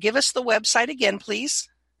 So give us the website again, please.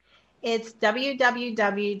 It's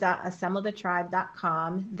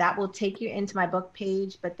www.assemblethetribe.com. That will take you into my book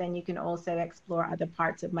page, but then you can also explore other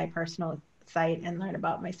parts of my personal site and learn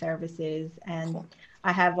about my services. And cool.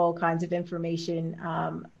 I have all kinds of information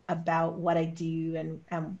about what I do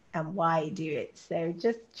and why I do it. So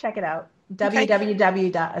just check it out. Okay.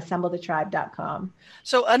 www.assemblethetribe.com.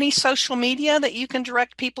 So any social media that you can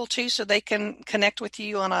direct people to so they can connect with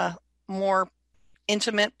you on a more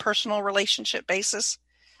intimate, personal relationship basis?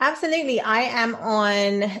 Absolutely. I am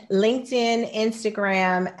on LinkedIn,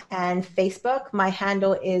 Instagram, and Facebook. My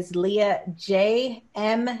handle is Leah J.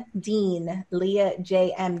 M. Dean. Leah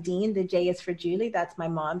J. M. Dean. The J is for Julie. That's my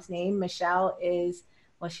mom's name. Michelle is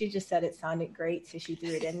Well, she just said it sounded great, so she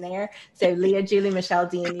threw it in there. So Leah Julie Michelle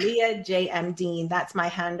Dean, Leah JM Dean. That's my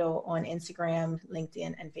handle on Instagram,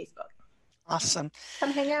 LinkedIn, and Facebook. Awesome.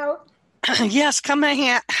 Come hang out. Yes, come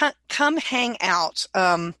hang out.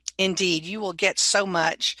 Indeed, you will get so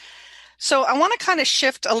much. So I want to kind of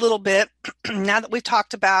shift a little bit now that we've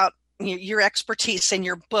talked about your expertise in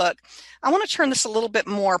your book. I want to turn this a little bit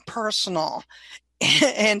more personal.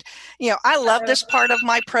 And, I love this part of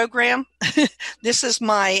my program. This is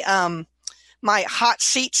my my hot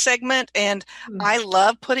seat segment, and I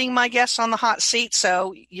love putting my guests on the hot seat.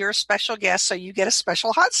 So you're a special guest, so you get a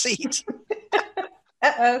special hot seat.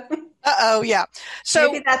 Uh-oh, yeah.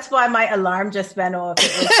 So maybe that's why my alarm just went off.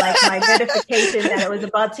 It was like my notification that it was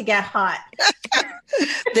about to get hot.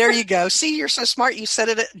 There you go. See, you're so smart. You said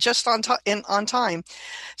it just on time.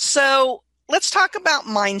 So let's talk about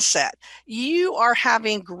mindset. You are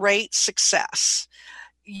having great success.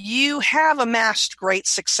 You have amassed great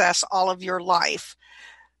success all of your life,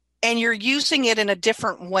 and you're using it in a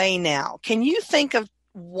different way now. Can you think of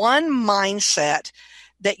one mindset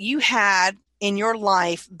that you had in your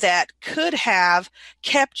life that could have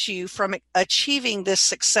kept you from achieving this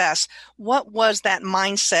success? What was that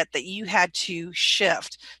mindset that you had to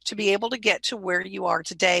shift to be able to get to where you are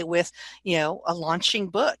today with, a launching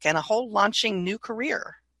book and a whole launching new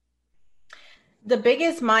career? The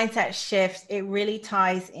biggest mindset shift, it really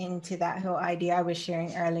ties into that whole idea I was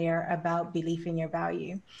sharing earlier about belief in your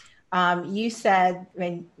value. You said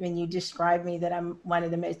when you described me that I'm one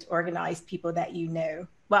of the most organized people that you know.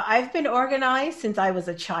 Well, I've been organized since I was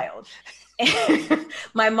a child.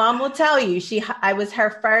 My mom will tell you, I was her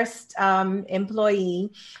first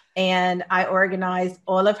employee, and I organized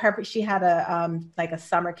all of her. She had a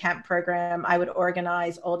summer camp program. I would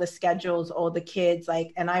organize all the schedules, all the kids,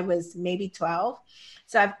 and I was maybe 12.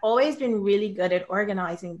 So I've always been really good at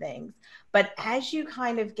organizing things. But as you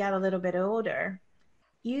kind of get a little bit older,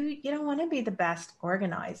 you don't want to be the best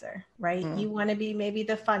organizer, right? You want to be maybe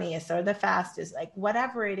the funniest or the fastest, like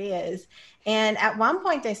whatever it is. And at one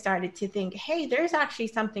point I started to think, hey, there's actually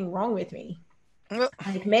something wrong with me.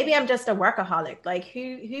 Like maybe I'm just a workaholic. Like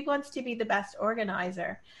who wants to be the best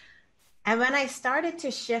organizer? And when I started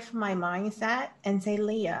to shift my mindset and say,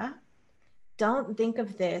 Leah, don't think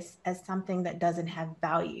of this as something that doesn't have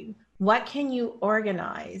value. What can you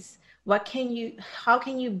organize? How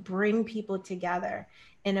can you bring people together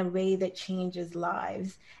in a way that changes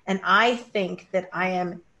lives? And I think that I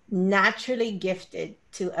am naturally gifted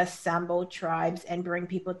to assemble tribes and bring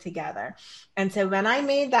people together. And so when I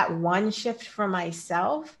made that one shift for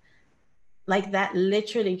myself, like that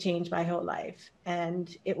literally changed my whole life.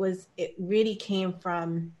 And it really came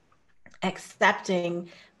from accepting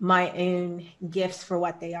my own gifts for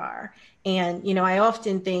what they are. And, I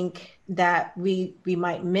often think that we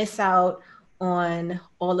might miss out on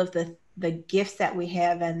all of the gifts that we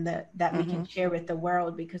have and that we can share with the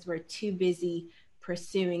world because we're too busy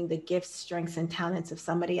pursuing the gifts, strengths, and talents of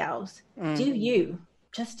somebody else. Do you.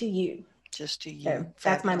 Just do you. Just do you. So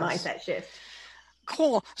that's my mindset shift.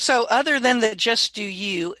 Cool. So other than the just do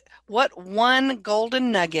you, what one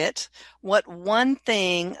golden nugget, what one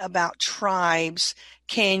thing about tribes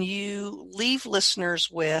can you leave listeners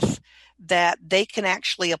with that they can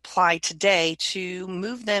actually apply today to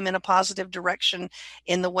move them in a positive direction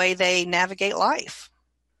in the way they navigate life?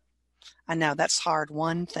 I know that's hard.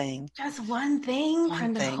 One thing. Just one thing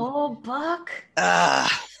from the whole book?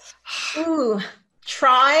 Ooh,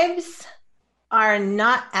 tribes are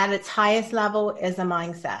not at its highest level as a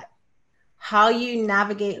mindset. How you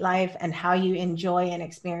navigate life and how you enjoy and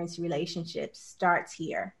experience relationships starts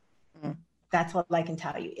here. That's what I can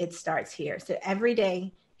tell you. It starts here. So every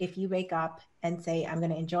day, if you wake up and say, I'm going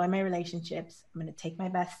to enjoy my relationships, I'm going to take my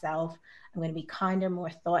best self, I'm going to be kinder, more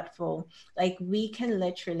thoughtful, like we can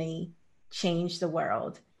literally change the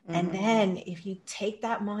world. And then if you take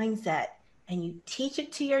that mindset and you teach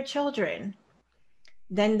it to your children,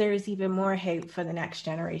 then there's even more hope for the next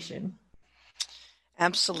generation.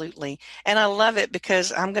 Absolutely. And I love it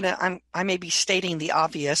because I may be stating the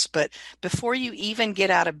obvious, but before you even get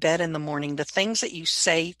out of bed in the morning, the things that you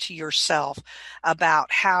say to yourself about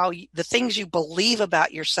the things you believe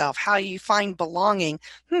about yourself, how you find belonging,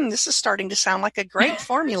 this is starting to sound like a great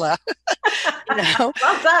formula. Well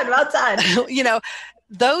done.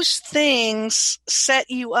 Those things set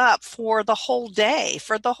you up for the whole day,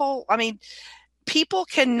 people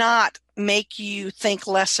cannot make you think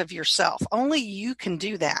less of yourself. Only you can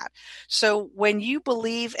do that. So when you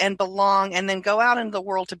believe and belong and then go out into the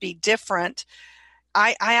world to be different,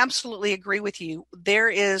 I absolutely agree with you. There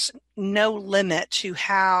is no limit to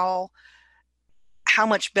how how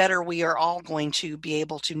much better we are all going to be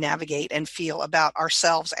able to navigate and feel about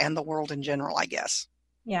ourselves and the world in general, I guess.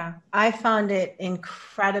 Yeah, I found it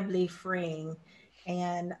incredibly freeing.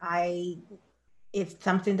 And if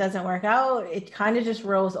something doesn't work out, it kind of just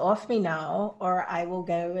rolls off me now, or I will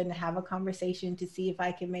go and have a conversation to see if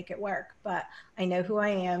I can make it work. But I know who I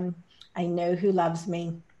am. I know who loves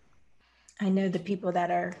me. I know the people that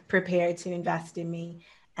are prepared to invest in me.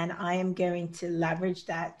 And I am going to leverage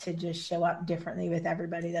that to just show up differently with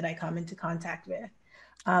everybody that I come into contact with.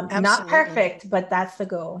 Not perfect, but that's the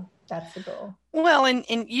goal. That's the goal. Well, and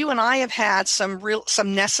you and I have had some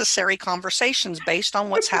necessary conversations based on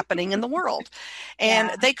what's happening in the world. And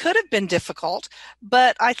they could have been difficult,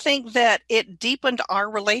 but I think that it deepened our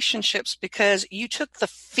relationships because you took the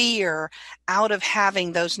fear out of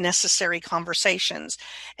having those necessary conversations.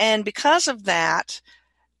 And because of that,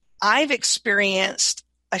 I've experienced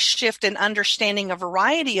a shift in understanding a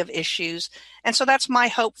variety of issues. And so that's my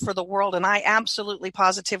hope for the world. And I absolutely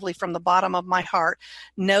positively from the bottom of my heart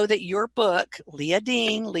know that your book, Leah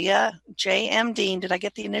J.M. Dean, did I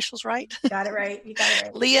get the initials right? Got it right. You got it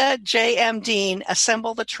right. Leah J.M. Dean,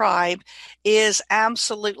 Assemble the Tribe, is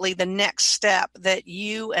absolutely the next step that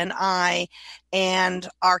you and I and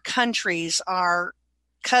our countries, our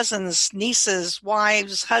cousins, nieces,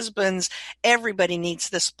 wives, husbands, everybody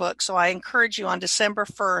needs this book. So I encourage you on December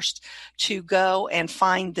 1st to go and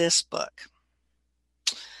find this book.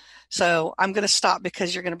 So I'm going to stop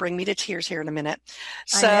because you're going to bring me to tears here in a minute.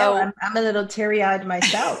 So I know, I'm a little teary-eyed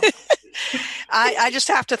myself. I just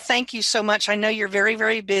have to thank you so much. I know you're very,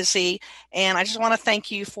 very busy, and I just want to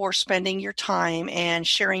thank you for spending your time and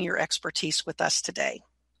sharing your expertise with us today.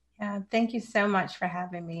 Thank you so much for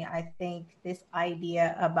having me. I think this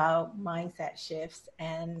idea about mindset shifts,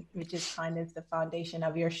 and which is kind of the foundation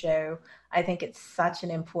of your show, I think it's such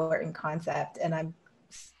an important concept. And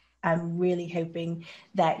I'm really hoping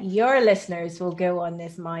that your listeners will go on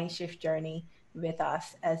this mind shift journey with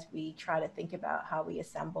us as we try to think about how we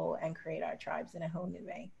assemble and create our tribes in a whole new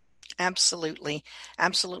way. Absolutely.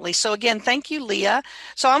 Absolutely. So again, thank you, Leah.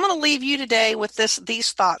 So I'm going to leave you today with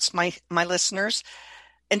these thoughts, my listeners.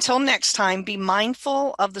 Until next time, be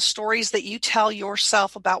mindful of the stories that you tell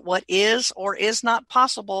yourself about what is or is not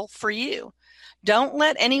possible for you. Don't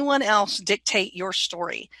let anyone else dictate your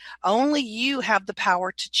story. Only you have the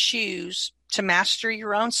power to choose to master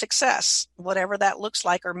your own success, whatever that looks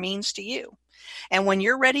like or means to you. And when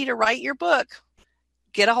you're ready to write your book,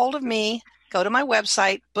 get a hold of me. Go to my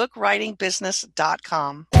website,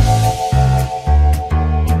 bookWritingBusiness.com.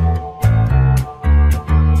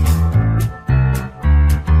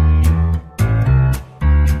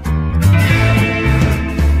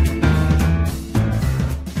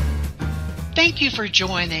 Thank you for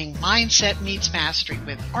joining Mindset Meets Mastery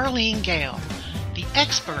with Arlene Gale, the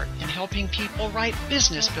expert in helping people write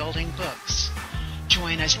business-building books.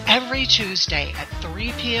 Join us every Tuesday at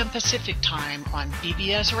 3 p.m. Pacific Time on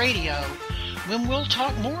BBS Radio, when we'll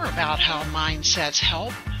talk more about how mindsets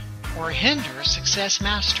help or hinder success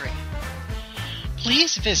mastery.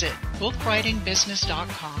 Please visit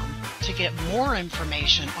BookWritingBusiness.com to get more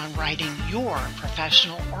information on writing your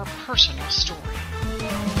professional or personal story.